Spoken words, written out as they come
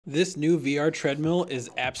This new VR treadmill is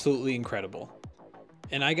absolutely incredible.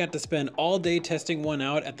 And I got to spend all day testing one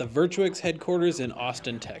out at the Virtuix headquarters in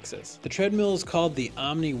Austin, Texas. The treadmill is called the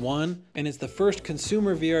Omni-One, and it's the first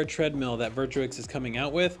consumer VR treadmill that Virtuix is coming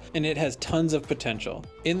out with, and it has tons of potential.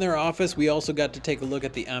 In their office, we also got to take a look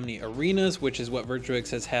at the Omni Arenas, which is what Virtuix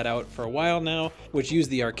has had out for a while now, which use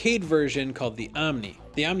the arcade version called the Omni.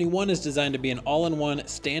 The Omni-One is designed to be an all-in-one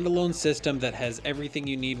standalone system that has everything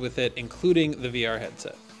you need with it, including the VR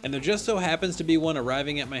headset. And there just so happens to be one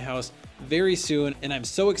arriving at my house very soon, and I'm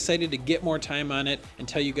so excited to get more time on it and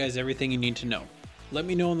tell you guys everything you need to know. Let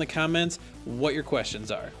me know in the comments what your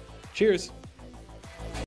questions are. Cheers!